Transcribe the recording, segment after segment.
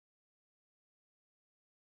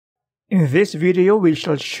In this video, we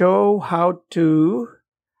shall show how to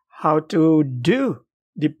do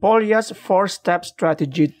the Polya's 4-step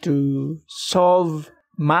strategy to solve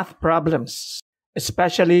math problems,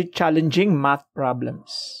 especially challenging math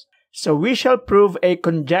problems. So we shall prove a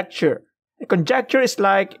conjecture. A conjecture is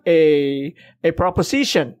like a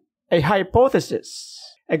proposition, a hypothesis.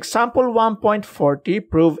 Example 1.40,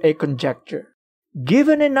 prove a conjecture.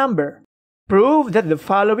 Given a number, prove that the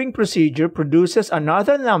following procedure produces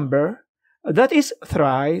another number that is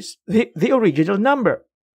thrice the original number.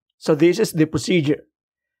 So this is the procedure.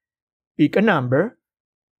 Pick a number,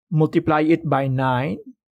 multiply it by 9,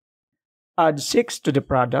 add 6 to the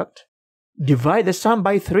product, divide the sum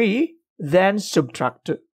by 3, then subtract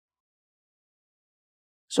 2.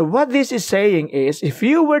 So what this is saying is, if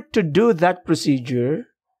you were to do that procedure,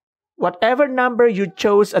 whatever number you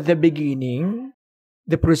chose at the beginning,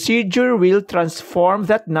 the procedure will transform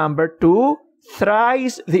that number to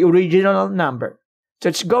thrice the original number. So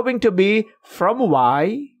it's going to be from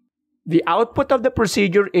y, the output of the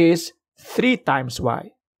procedure is 3 times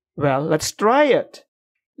y. Well, let's try it.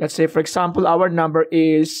 Let's say, for example, our number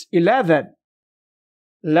is 11.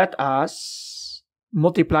 Let us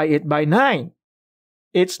multiply it by 9.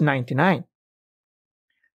 It's 99.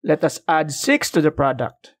 Let us add 6 to the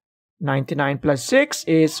product. 99 plus 6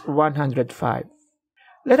 is 105.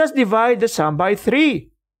 Let us divide the sum by 3.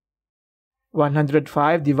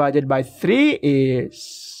 105 divided by 3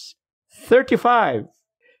 is 35.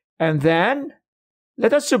 And then,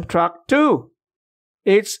 let us subtract 2.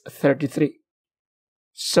 It's 33.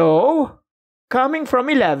 So, coming from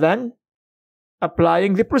 11,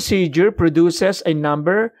 applying the procedure produces a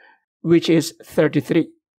number which is 33.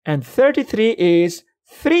 And 33 is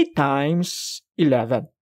 3 times 11.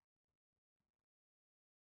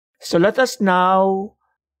 So let us now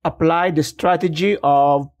apply the strategy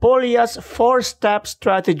of Polya's 4-step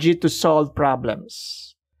strategy to solve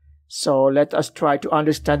problems. So let us try to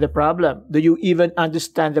understand the problem. Do you even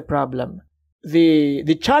understand the problem?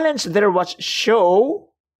 The challenge there was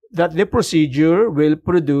show that the procedure will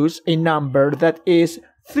produce a number that is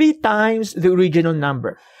 3 times the original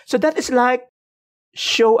number. So that is like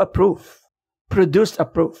show a proof, produce a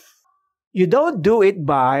proof. You don't do it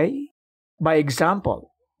by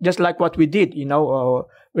example, just like what we did,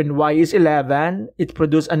 when y is 11, it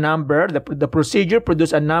produced a number, the procedure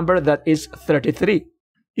produced a number that is 33.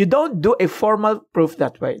 You don't do a formal proof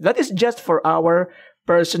that way. That is just for our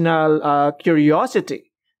personal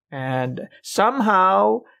curiosity. And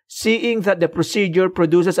somehow, seeing that the procedure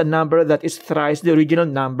produces a number that is thrice the original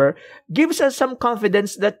number gives us some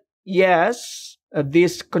confidence that, yes,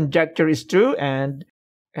 this conjecture is true, and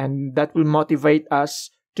that will motivate us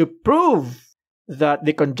to prove that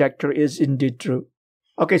the conjecture is indeed true.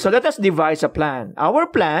 Okay, so let us devise a plan. Our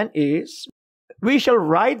plan is we shall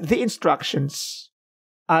write the instructions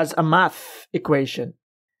as a math equation.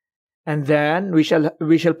 And then we shall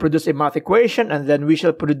produce a math equation, and then we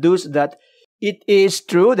shall produce that it is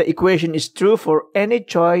true, the equation is true for any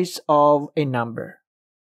choice of a number.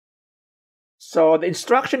 So the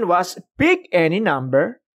instruction was pick any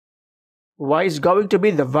number. Y is going to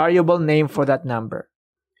be the variable name for that number.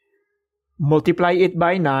 Multiply it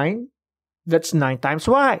by 9. That's 9 times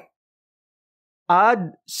y.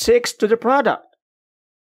 Add 6 to the product.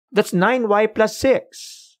 That's 9y plus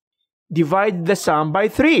 6. Divide the sum by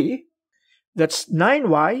 3. That's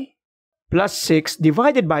 9y plus 6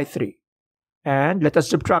 divided by 3. And let us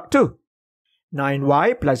subtract 2.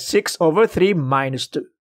 9y plus 6 over 3 minus 2.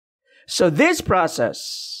 So this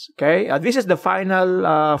process, okay, this is the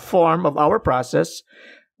final form of our process.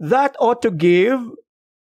 That ought to give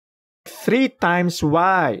 3 times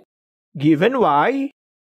y. Given y,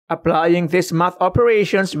 applying these math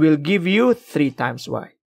operations will give you 3 times y.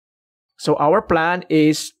 So our plan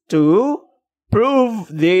is to prove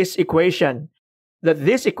this equation, that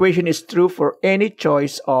this equation is true for any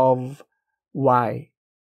choice of y.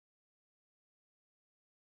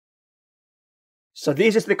 So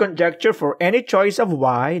this is the conjecture for any choice of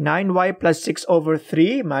y. 9y plus 6 over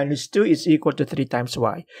 3 minus 2 is equal to 3 times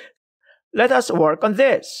y. Let us work on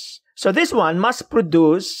this. So this one must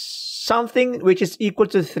produce something which is equal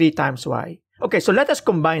to 3 times y. Okay, so let us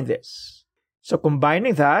combine this. So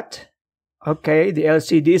combining that, okay, the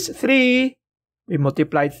LCD is 3. We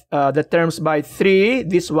multiply the terms by 3.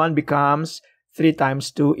 This one becomes 3 times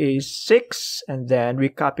 2 is 6. And then we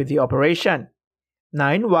copy the operation.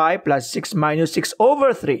 9y plus 6 minus 6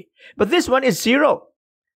 over 3. But this one is 0.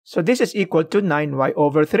 So this is equal to 9y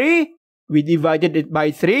over 3. We divided it by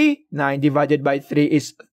 3. 9 divided by 3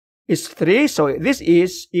 is 3. So this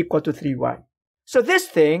is equal to 3y. So this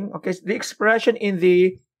thing, okay, the expression in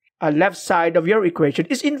the left side of your equation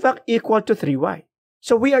is in fact equal to 3y.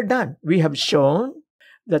 So we are done. We have shown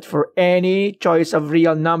that for any choice of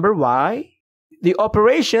real number y, the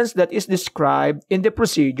operations that is described in the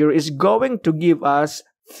procedure is going to give us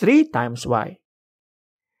 3 times y.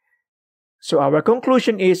 So our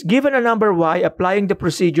conclusion is, given a number y, applying the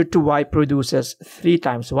procedure to y produces 3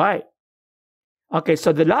 times y. Okay,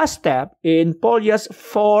 so the last step in Polya's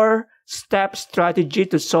 4-step strategy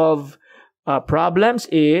to solve problems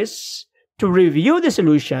is to review the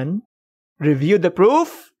solution, review the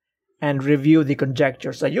proof, and review the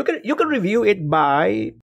conjecture. So you can review it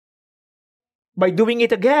by doing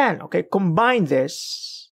it again. Okay, combine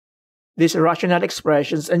these rational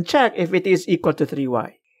expressions and check if it is equal to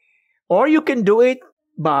 3y. Or you can do it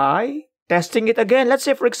by testing it again. Let's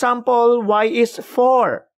say, for example, y is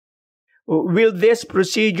 4. Will this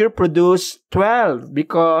procedure produce 12?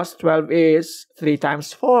 Because 12 is 3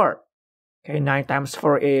 times 4. Okay, 9 times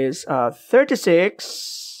 4 is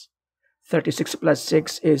 36. 36 plus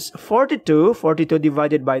 6 is 42. 42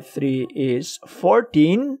 divided by 3 is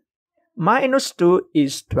 14. Minus 2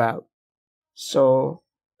 is 12. So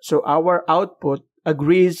our output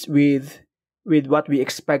agrees with what we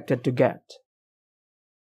expected to get.